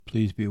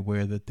Please be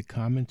aware that the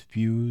comments,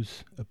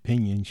 views,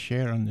 opinions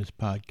shared on this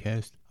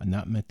podcast are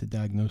not meant to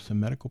diagnose a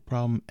medical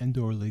problem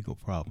and/or legal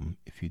problem.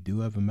 If you do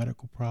have a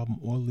medical problem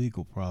or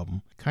legal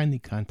problem, kindly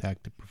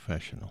contact a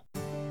professional.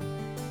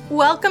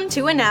 Welcome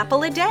to An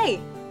Apple a Day,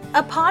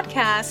 a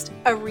podcast,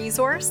 a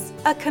resource,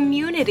 a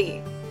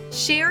community.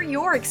 Share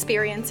your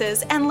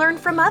experiences and learn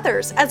from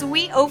others as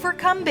we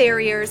overcome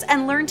barriers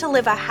and learn to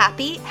live a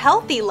happy,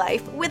 healthy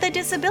life with a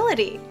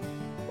disability.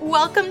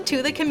 Welcome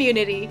to the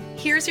community.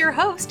 Here's your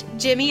host,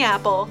 Jimmy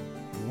Apple.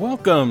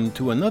 Welcome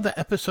to another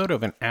episode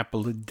of An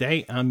Apple a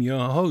Day. I'm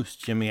your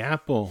host, Jimmy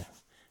Apple.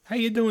 How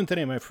you doing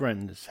today, my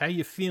friends? How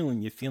you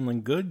feeling? You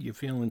feeling good? You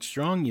feeling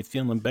strong? You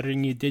feeling better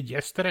than you did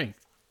yesterday?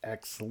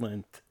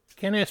 Excellent.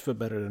 Can't ask for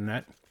better than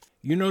that.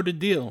 You know the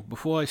deal.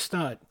 Before I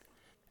start,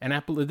 An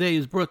Apple a Day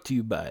is brought to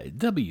you by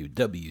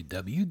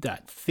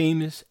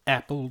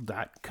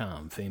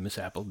www.famousapple.com.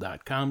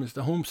 Famousapple.com is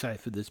the home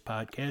site for this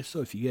podcast,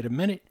 so if you get a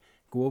minute,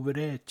 go over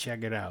there,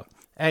 check it out.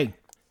 Hey,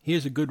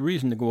 here's a good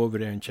reason to go over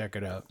there and check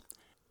it out.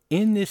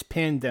 In this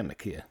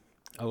pandemic here,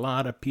 a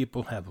lot of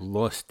people have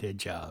lost their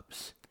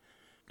jobs.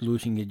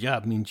 Losing your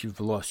job means you've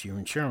lost your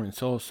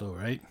insurance also,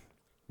 right?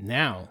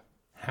 Now,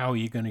 how are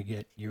you going to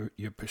get your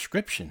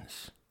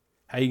prescriptions?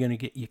 How are you going to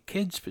get your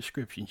kids'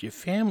 prescriptions, your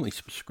family's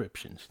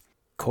prescriptions?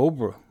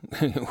 Cobra.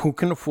 Who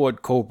can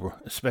afford Cobra,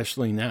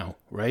 especially now,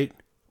 right?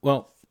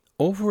 Well,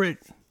 over at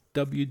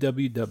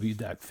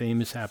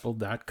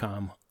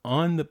www.famousapple.com,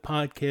 on the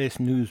podcast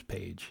news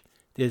page,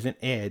 there's an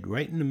ad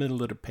right in the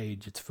middle of the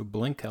page. It's for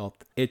Blink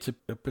Health. It's a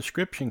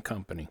prescription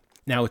company.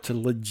 Now, it's a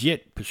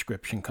legit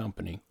prescription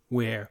company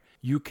where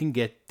you can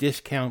get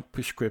discount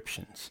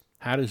prescriptions.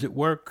 How does it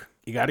work?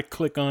 You got to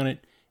click on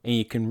it and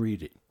you can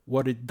read it.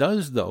 What it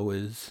does, though,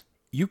 is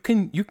you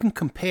can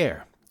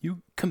compare.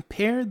 You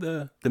compare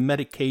the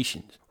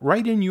medications.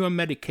 Write in your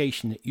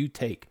medication that you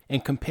take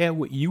and compare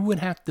what you would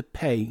have to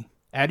pay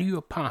out of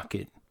your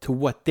pocket to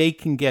what they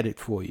can get it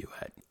for you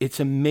at. It's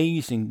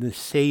amazing the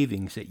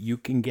savings that you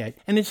can get.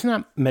 And it's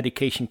not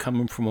medication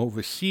coming from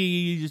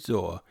overseas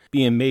or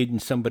being made in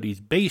somebody's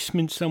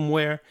basement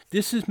somewhere.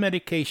 This is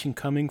medication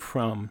coming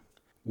from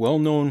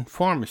well-known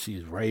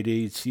pharmacies, Rite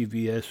Aid,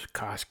 CVS,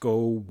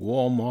 Costco,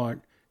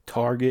 Walmart,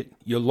 Target,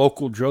 your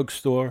local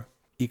drugstore.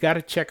 You got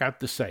to check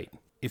out the site.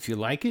 If you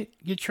like it,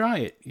 you try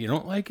it. You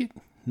don't like it,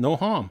 no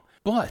harm.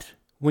 But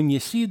when you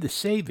see the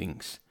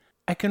savings,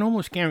 I can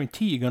almost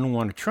guarantee you're going to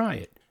want to try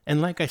it.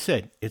 And like I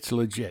said, it's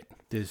legit.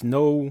 There's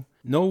no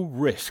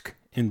risk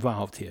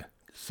involved here.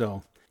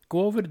 So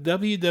go over to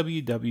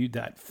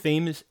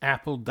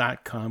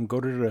www.famousapple.com, go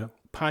to the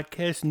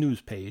podcast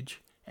news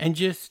page, and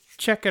just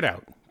check it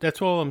out. That's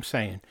all I'm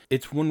saying.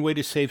 It's one way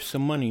to save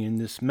some money in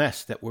this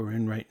mess that we're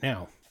in right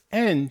now.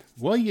 And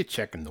while you're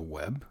checking the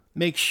web,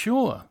 make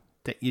sure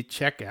that you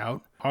check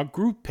out our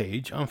group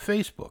page on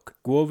Facebook.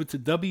 Go over to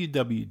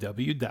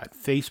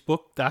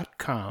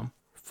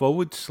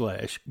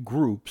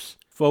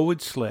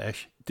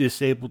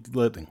www.facebook.com/groups/disabled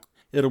living.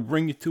 It'll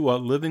bring you to our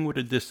Living with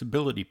a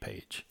Disability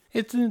page.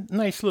 It's a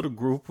nice little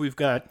group. We've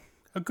got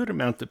a good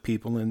amount of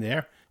people in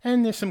there.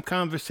 And there's some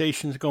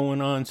conversations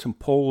going on, some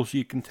polls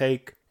you can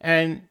take,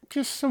 and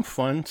just some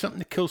fun, something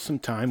to kill some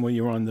time while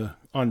you're on the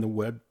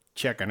web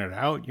checking it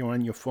out. You're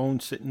on your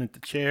phone sitting at the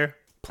chair,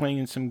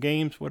 playing some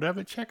games,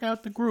 whatever. Check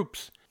out the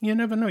groups. You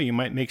never know. You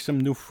might make some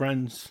new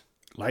friends,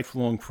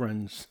 lifelong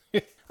friends.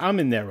 I'm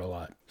in there a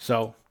lot.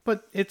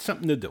 But it's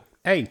something to do.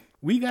 Hey,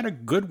 we got a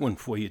good one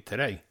for you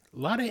today. A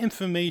lot of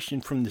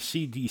information from the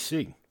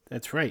CDC.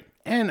 That's right.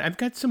 And I've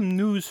got some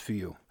news for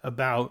you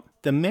about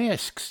the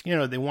masks. You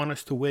know, they want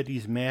us to wear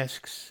these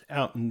masks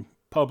out in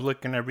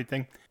public and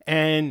everything.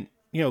 And,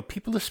 you know,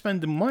 people are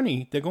spending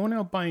money. They're going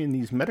out buying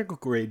these medical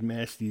grade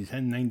masks, these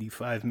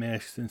N95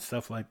 masks and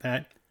stuff like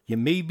that. You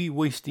may be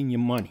wasting your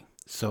money.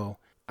 So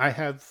I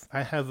have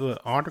an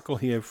article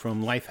here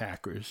from Life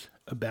Hackers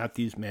about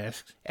these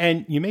masks.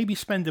 And you may be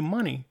spending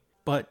money,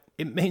 but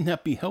it may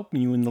not be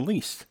helping you in the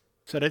least.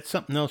 So that's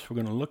something else we're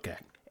going to look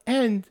at.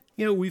 And,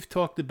 you know, we've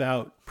talked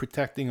about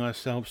protecting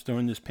ourselves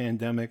during this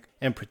pandemic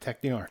and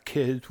protecting our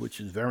kids, which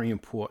is very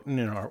important,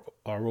 and our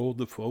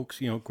older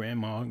folks, you know,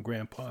 grandma and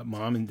grandpa,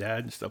 mom and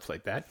dad and stuff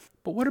like that.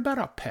 But what about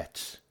our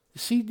pets? The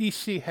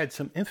CDC had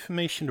some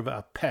information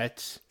about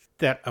pets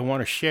that I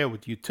want to share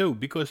with you too,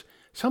 because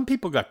some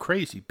people got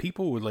crazy.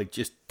 People were like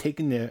just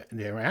taking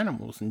their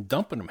animals and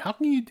dumping them. How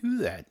can you do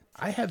that?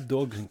 I have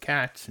dogs and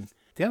cats, and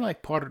they're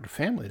like part of the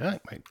family. They're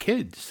like my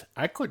kids.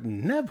 I could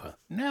never.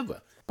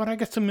 But I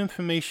got some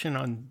information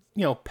on,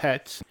 you know,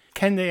 pets.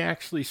 Can they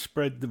actually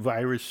spread the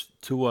virus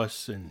to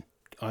us, and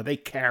are they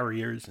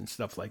carriers and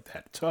stuff like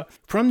that? So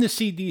from the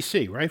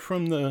CDC, right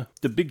from the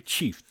big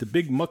chief, the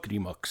big muckety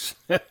mucks.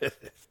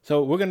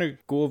 So we're going to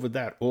go over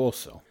that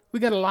also. We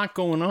got a lot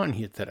going on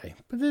here today,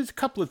 but there's a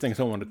couple of things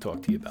I want to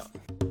talk to you about.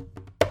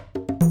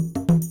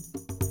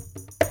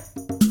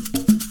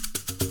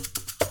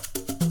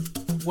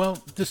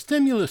 Well, the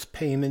stimulus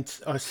payments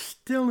are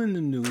still in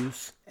the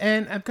news,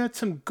 and I've got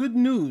some good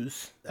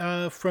news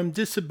from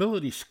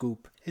Disability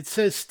Scoop. It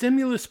says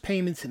stimulus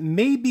payments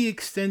may be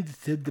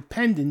extended to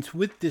dependents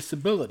with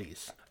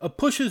disabilities. A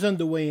push is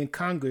underway in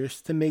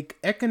Congress to make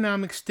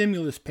economic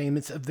stimulus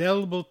payments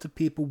available to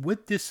people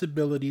with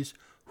disabilities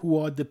who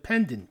are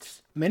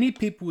dependents. Many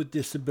people with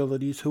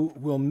disabilities who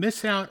will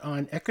miss out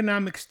on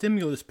economic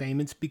stimulus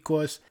payments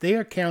because they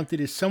are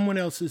counted as someone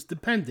else's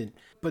dependent,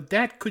 but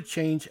that could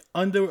change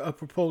under a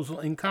proposal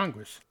in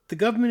Congress. The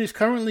government is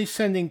currently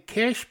sending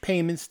cash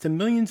payments to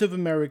millions of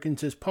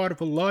Americans as part of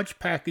a large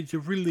package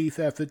of relief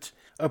efforts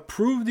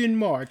approved in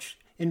March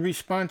in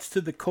response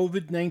to the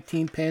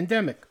COVID-19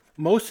 pandemic.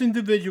 Most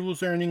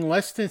individuals earning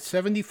less than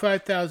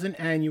 $75,000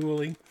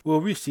 annually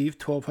will receive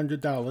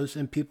 $1,200,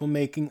 and people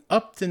making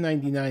up to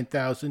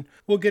 $99,000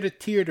 will get a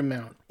tiered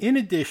amount. In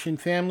addition,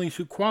 families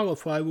who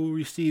qualify will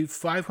receive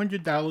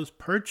 $500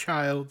 per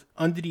child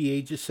under the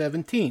age of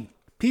 17.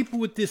 People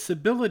with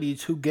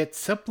disabilities who get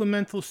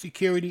supplemental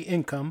security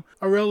income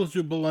are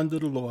eligible under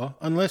the law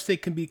unless they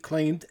can be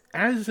claimed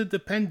as a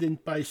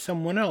dependent by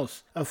someone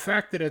else, a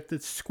factor that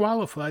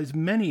disqualifies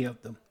many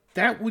of them.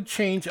 That would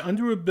change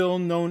under a bill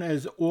known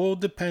as All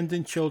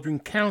Dependent Children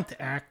Count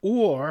Act,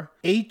 or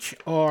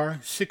H.R.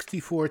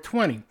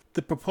 6420.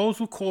 The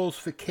proposal calls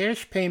for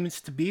cash payments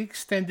to be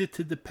extended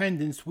to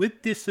dependents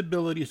with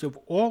disabilities of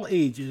all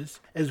ages,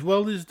 as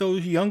well as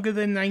those younger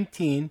than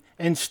 19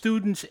 and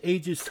students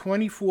ages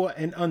 24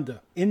 and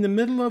under. In the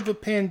middle of a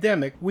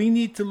pandemic, we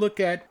need to look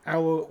at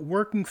our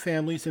working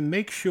families and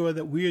make sure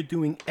that we are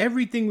doing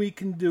everything we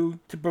can do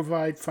to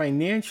provide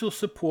financial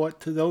support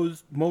to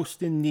those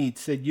most in need,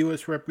 said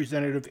U.S.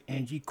 Representative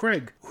Angie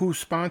Craig, who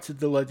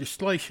sponsored the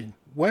legislation.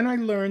 When I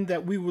learned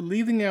that we were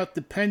leaving out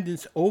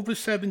dependents over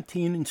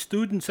 17 and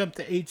students up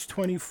to age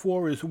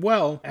 24 as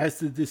well as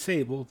the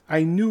disabled,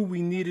 I knew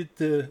we needed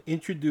to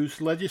introduce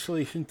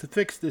legislation to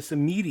fix this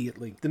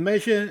immediately. The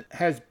measure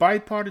has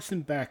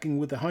bipartisan backing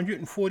with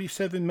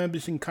 147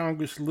 members in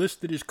Congress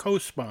listed as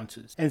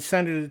co-sponsors, and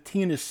Senator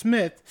Tina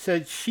Smith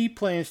said she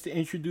plans to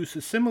introduce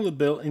a similar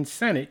bill in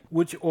Senate,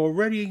 which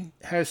already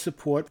has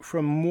support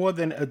from more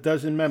than a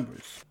dozen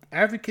members.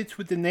 Advocates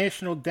with the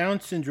National Down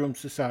Syndrome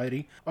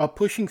Society are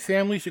pushing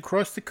families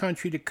across the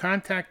country to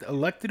contact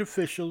elected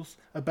officials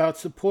about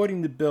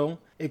supporting the bill,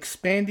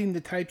 expanding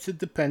the types of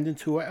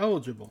dependents who are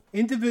eligible.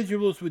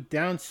 Individuals with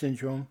Down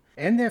syndrome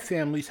and their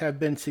families have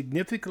been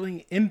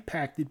significantly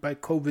impacted by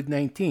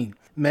COVID-19.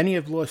 Many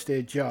have lost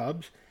their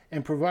jobs,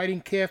 and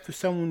providing care for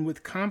someone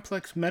with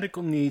complex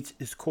medical needs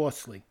is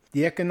costly.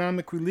 The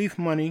economic relief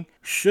money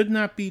should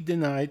not be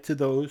denied to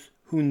those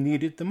who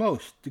need it the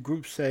most, the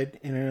group said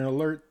in an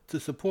alert to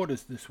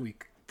supporters this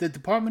week. The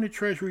Department of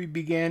Treasury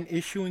began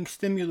issuing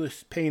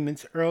stimulus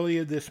payments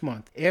earlier this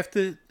month.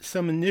 After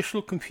some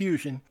initial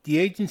confusion, the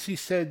agency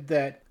said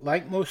that,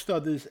 like most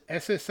others,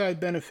 SSI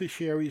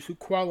beneficiaries who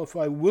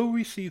qualify will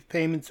receive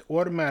payments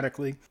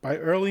automatically by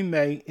early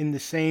May in the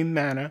same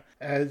manner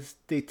as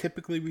they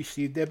typically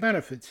receive their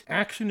benefits.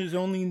 Action is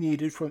only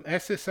needed from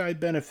SSI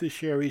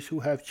beneficiaries who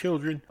have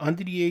children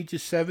under the age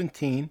of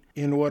 17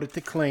 in order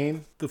to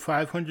claim the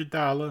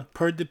 $500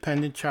 per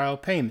dependent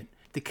child payment.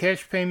 The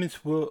cash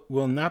payments will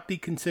not be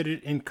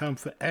considered income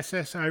for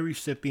SSI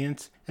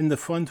recipients, and the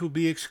funds will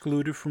be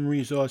excluded from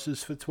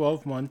resources for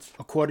 12 months,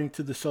 according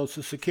to the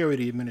Social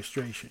Security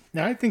Administration.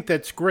 Now, I think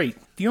that's great.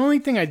 The only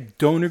thing I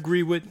don't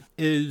agree with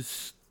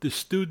is the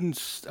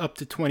students up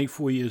to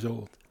 24 years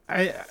old.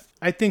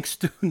 I think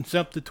students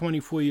up to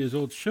 24 years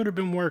old should have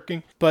been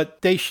working,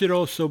 but they should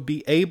also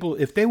be able,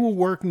 if they were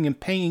working and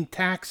paying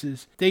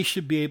taxes, they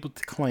should be able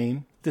to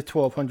claim the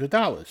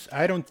 $1,200.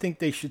 I don't think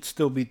they should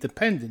still be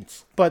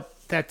dependents, but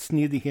that's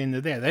neither here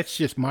nor there. That's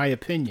just my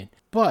opinion.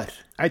 But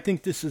I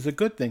think this is a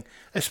good thing,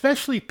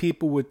 especially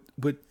people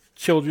with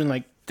children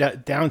like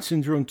Down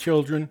syndrome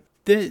children.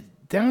 The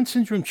Down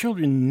syndrome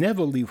children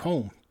never leave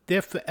home.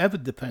 They're forever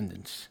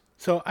dependents.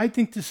 So I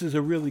think this is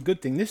a really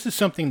good thing. This is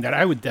something that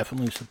I would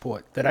definitely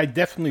support, that I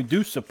definitely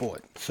do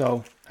support.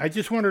 So I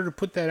just wanted to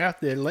put that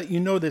out there, let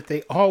you know that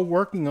they are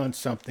working on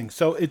something.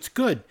 So it's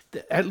good.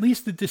 At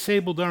least the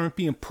disabled aren't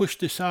being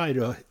pushed aside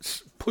or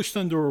pushed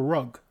under a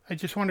rug. I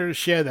just wanted to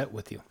share that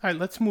with you. All right,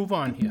 let's move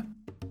on here.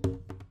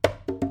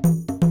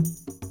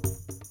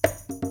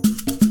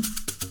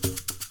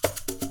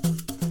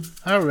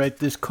 All right,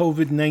 this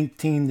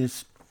COVID-19,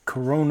 this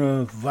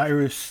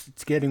coronavirus,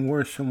 it's getting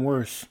worse and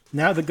worse.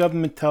 Now the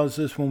government tells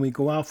us when we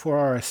go out for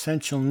our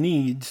essential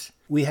needs,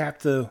 we have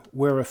to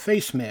wear a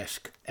face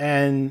mask.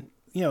 And,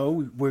 you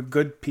know, we're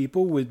good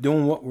people. We're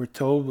doing what we're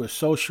told. We're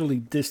socially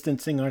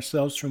distancing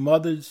ourselves from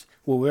others.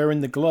 We're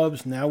wearing the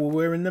gloves. Now we're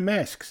wearing the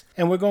masks.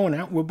 And we're going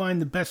out. We're buying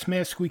the best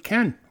mask we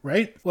can,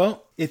 right?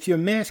 Well, if your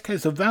mask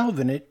has a valve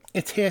in it,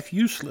 it's half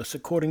useless,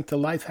 according to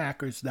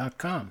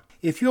lifehackers.com.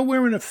 If you're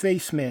wearing a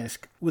face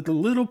mask with a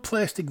little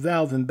plastic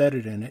valve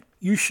embedded in it,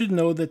 you should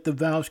know that the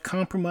valves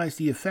compromise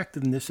the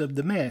effectiveness of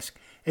the mask.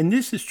 And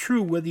this is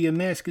true whether your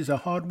mask is a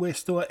hardware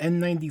store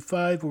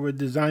N95 or a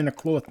designer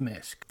cloth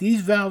mask.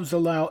 These valves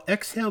allow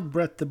exhaled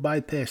breath to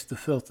bypass the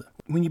filter.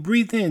 When you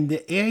breathe in,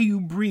 the air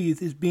you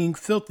breathe is being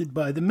filtered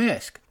by the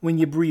mask. When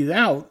you breathe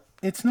out,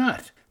 it's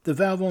not. the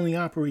valve only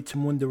operates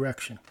in one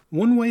direction.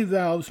 One-way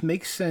valves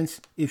make sense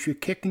if you're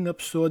kicking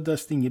up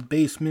sawdust in your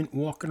basement,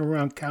 walking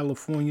around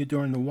California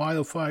during the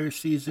wildfire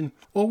season,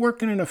 or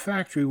working in a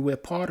factory where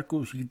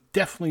particles you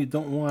definitely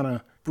don't want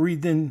to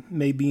breathe in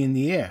may be in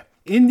the air.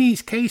 In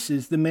these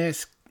cases, the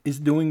mask is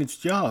doing its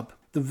job.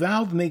 The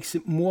valve makes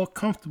it more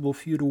comfortable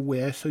for you to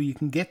wear so you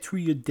can get through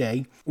your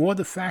day or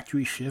the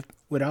factory shift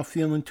without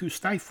feeling too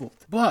stifled.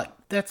 But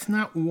that's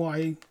not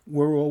why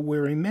we're all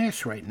wearing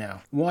masks right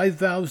now. Why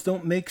valves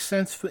don't make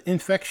sense for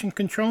infection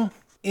control?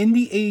 In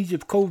the age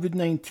of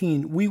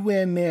COVID-19, we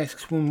wear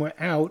masks when we're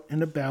out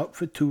and about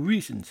for two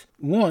reasons.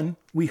 One,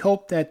 we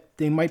hope that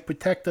they might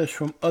protect us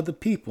from other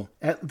people,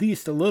 at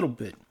least a little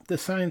bit. The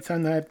science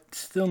on that is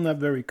still not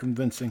very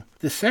convincing.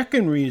 The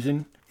second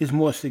reason is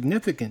more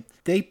significant.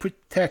 They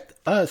protect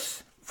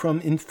us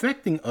from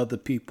infecting other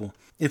people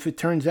if it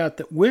turns out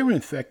that we're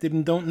infected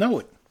and don't know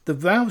it. The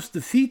valves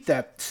defeat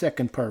that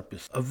second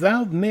purpose. A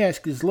valve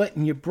mask is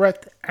letting your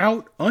breath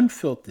out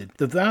unfiltered.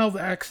 The valve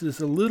acts as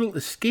a little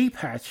escape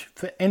hatch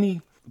for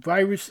any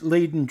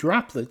virus-laden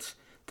droplets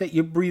that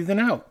you're breathing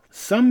out.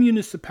 Some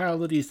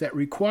municipalities that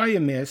require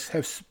masks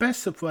have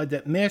specified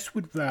that masks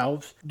with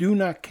valves do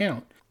not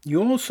count.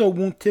 You also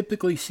won't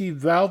typically see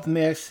valve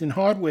masks in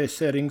hardware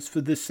settings for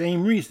the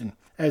same reason,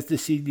 as the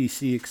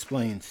CDC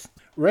explains.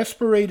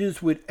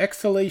 Respirators with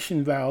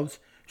exhalation valves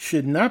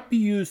should not be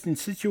used in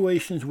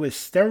situations where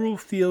sterile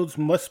fields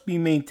must be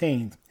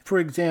maintained. For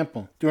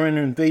example, during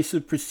an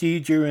invasive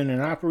procedure in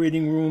an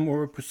operating room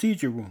or a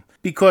procedure room,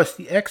 because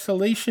the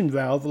exhalation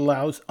valve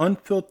allows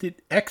unfiltered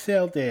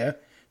exhaled air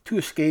to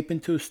escape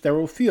into a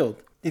sterile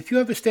field. If you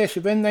have a stash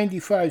of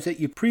N95s that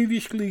you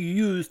previously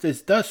used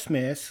as dust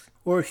masks,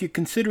 or if you're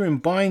considering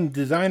buying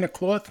designer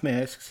cloth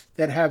masks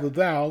that have a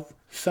valve,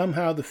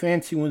 somehow the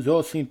fancy ones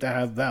all seem to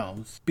have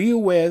valves. Be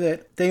aware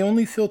that they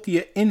only filter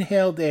your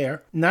inhaled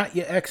air, not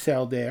your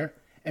exhaled air,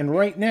 and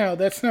right now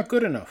that's not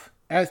good enough.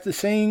 As the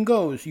saying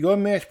goes, your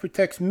mask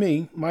protects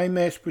me, my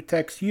mask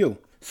protects you.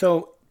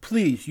 So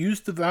please use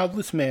the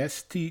valveless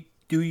mask to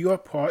do your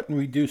part in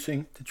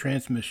reducing the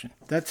transmission.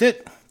 That's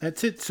it.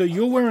 So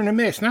you're wearing a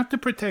mask not to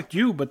protect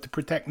you, but to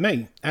protect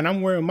me. And I'm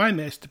wearing my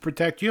mask to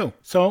protect you.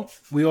 So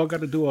we all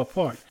got to do our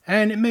part.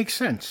 And it makes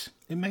sense.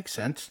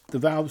 The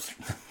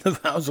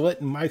valve's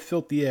letting my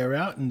filthy air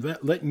out and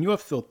letting your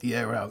filthy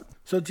air out.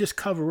 So just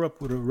cover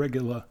up with a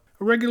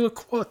regular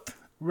cloth,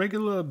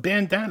 regular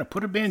bandana.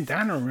 Put a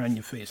bandana around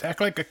your face. Act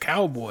like a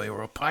cowboy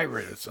or a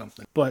pirate or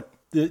something. But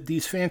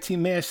these fancy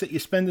masks that you're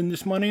spending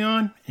this money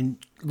on and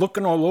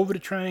looking all over to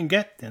try and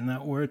get, they're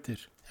not worth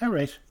it. All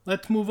right,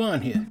 let's move on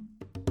here.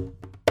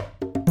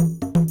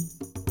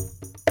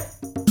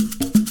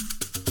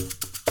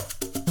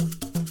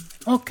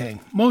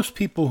 Okay, most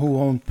people who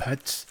own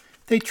pets,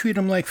 they treat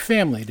them like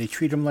family. They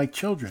treat them like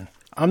children.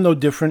 I'm no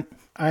different.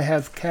 I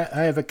have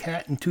a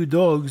cat and two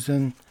dogs,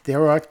 and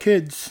they're our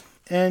kids.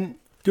 And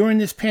during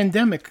this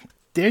pandemic,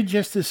 they're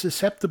just as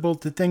susceptible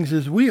to things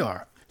as we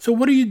are. So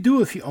what do you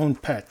do if you own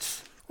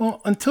pets?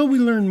 Well, until we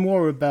learn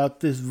more about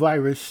this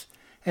virus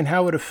and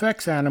how it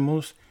affects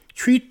animals,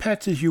 treat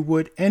pets as you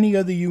would any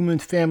other human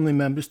family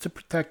members to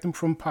protect them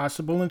from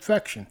possible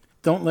infection.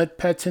 Don't let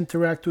pets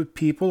interact with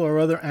people or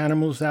other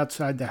animals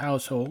outside the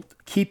household.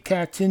 Keep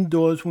cats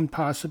indoors when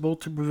possible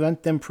to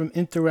prevent them from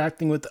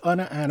interacting with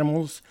other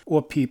animals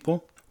or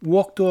people.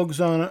 Walk dogs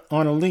on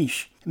a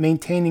leash,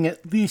 maintaining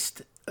at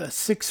least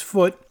 6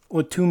 foot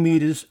or 2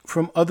 meters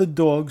from other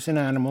dogs and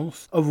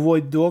animals.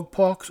 Avoid dog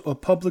parks or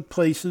public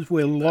places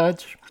where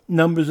large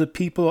numbers of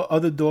people or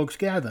other dogs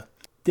gather.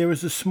 There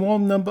is a small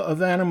number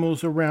of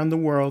animals around the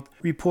world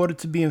reported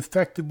to be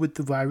infected with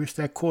the virus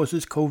that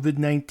causes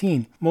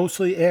COVID-19,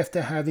 mostly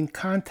after having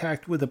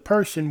contact with a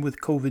person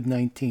with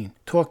COVID-19.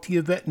 Talk to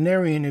your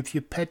veterinarian if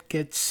your pet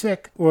gets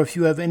sick or if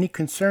you have any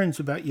concerns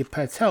about your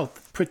pet's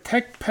health.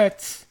 Protect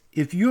pets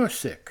if you're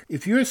sick.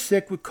 If you're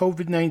sick with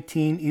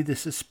COVID-19, either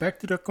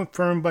suspected or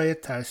confirmed by a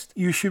test,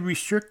 you should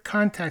restrict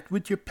contact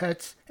with your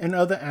pets and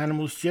other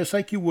animals just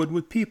like you would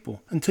with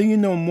people. Until you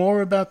know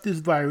more about this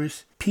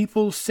virus,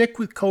 people sick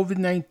with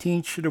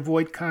COVID-19 should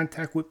avoid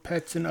contact with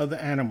pets and other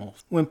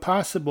animals. When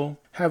possible,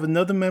 have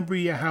another member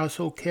of your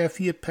household care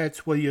for your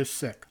pets while you're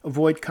sick.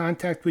 Avoid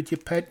contact with your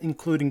pet,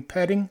 including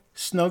petting,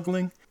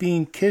 snuggling,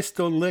 being kissed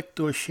or licked,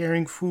 or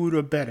sharing food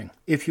or bedding.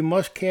 If you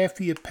must care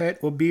for your pet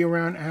or be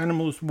around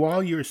animals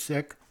while you're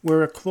sick,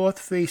 wear a cloth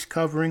face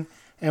covering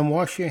and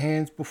wash your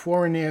hands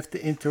before and after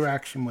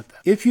interaction with them.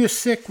 If you're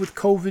sick with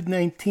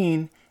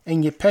COVID-19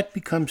 and your pet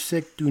becomes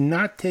sick, do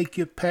not take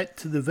your pet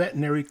to the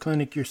veterinary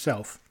clinic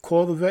yourself.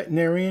 Call the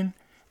veterinarian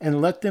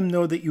and let them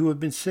know that you have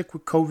been sick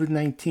with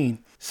COVID-19.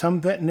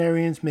 Some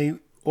veterinarians may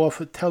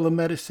offer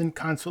telemedicine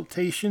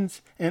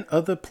consultations and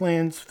other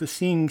plans for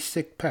seeing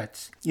sick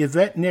pets. Your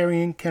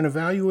veterinarian can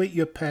evaluate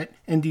your pet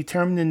and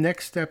determine the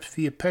next steps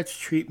for your pet's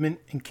treatment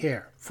and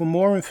care. For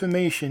more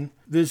information,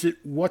 visit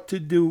What to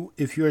Do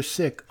If You're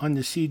Sick on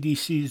the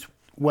CDC's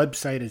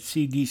website at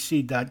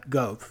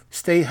cdc.gov.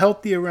 Stay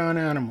healthy around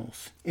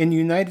animals. In the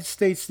United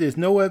States, there's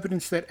no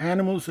evidence that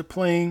animals are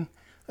playing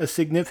a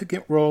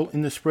significant role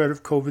in the spread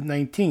of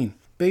COVID-19.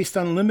 Based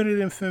on limited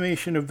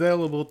information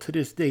available to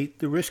this date,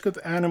 the risk of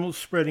animals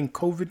spreading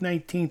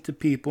COVID-19 to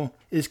people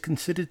is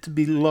considered to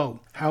be low.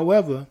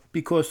 However,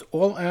 because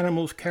all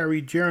animals carry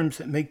germs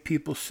that make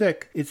people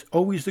sick, it's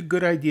always a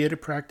good idea to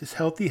practice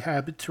healthy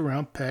habits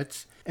around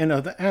pets and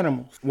other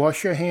animals.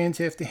 Wash your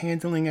hands after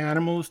handling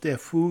animals, their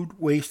food,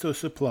 waste, or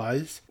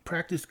supplies.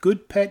 Practice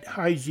good pet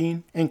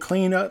hygiene and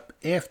clean up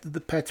after the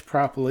pets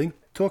properly.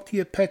 Talk to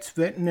your pet's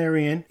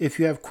veterinarian if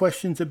you have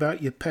questions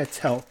about your pet's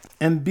health.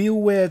 And be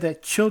aware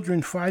that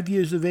children 5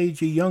 years of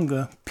age or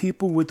younger,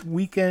 people with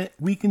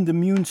weakened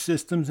immune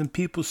systems, and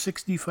people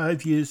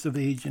 65 years of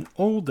age and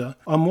older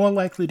are more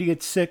likely to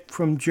get sick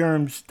from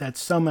germs that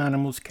some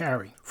animals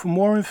carry. For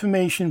more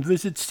information,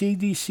 visit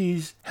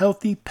CDC's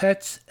Healthy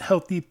Pets,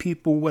 Healthy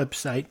People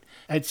website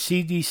at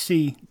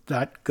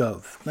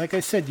cdc.gov. Like I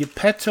said, your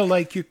pets are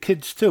like your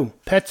kids too.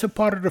 Pets are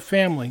part of the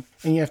family,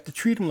 and you have to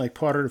treat them like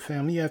part of the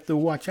family. You have to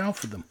watch out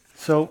for them.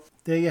 So,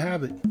 there you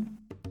have it.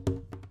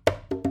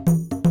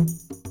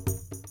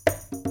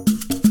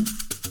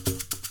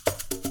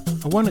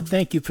 I want to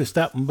thank you for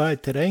stopping by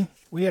today.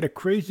 We had a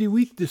crazy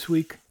week this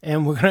week,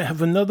 and we're going to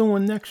have another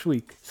one next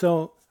week.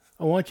 So,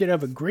 I want you to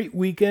have a great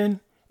weekend.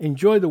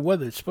 Enjoy the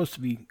weather. It's supposed to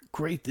be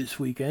great this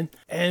weekend.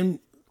 And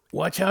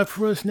watch out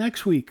for us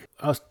next week.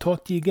 I'll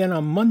talk to you again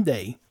on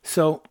Monday.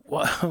 So,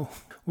 wow,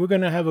 we're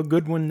going to have a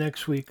good one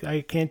next week.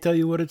 I can't tell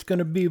you what it's going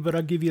to be, but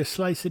I'll give you a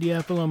slice of the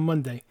apple on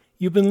Monday.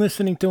 You've been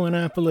listening to An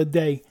Apple a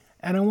Day,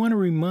 and I want to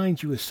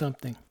remind you of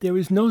something. There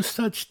is no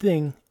such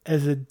thing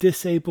as a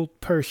disabled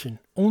person,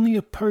 only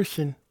a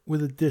person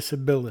with a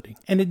disability.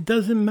 And it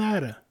doesn't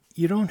matter.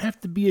 You don't have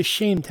to be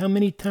ashamed how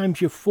many times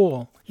you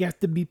fall. You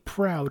have to be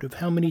proud of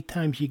how many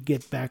times you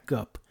get back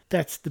up.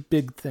 That's the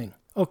big thing.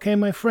 Okay,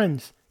 my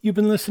friends, you've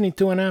been listening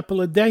to An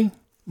Apple a Day.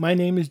 My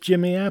name is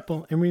Jimmy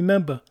Apple, and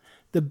remember,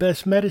 the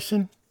best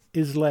medicine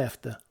is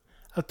laughter.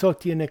 I'll talk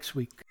to you next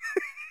week.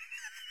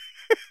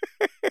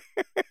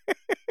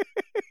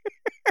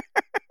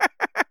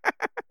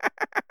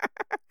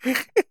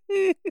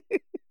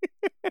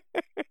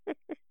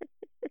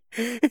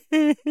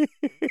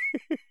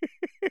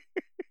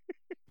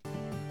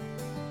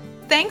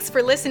 Thanks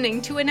for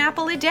listening to An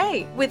Apple a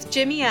Day with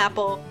Jimmy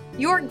Apple,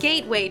 your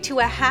gateway to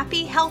a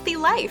happy, healthy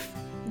life.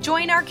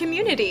 Join our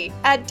community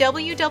at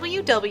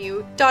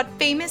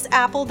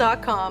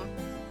www.famousapple.com.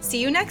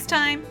 See you next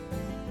time.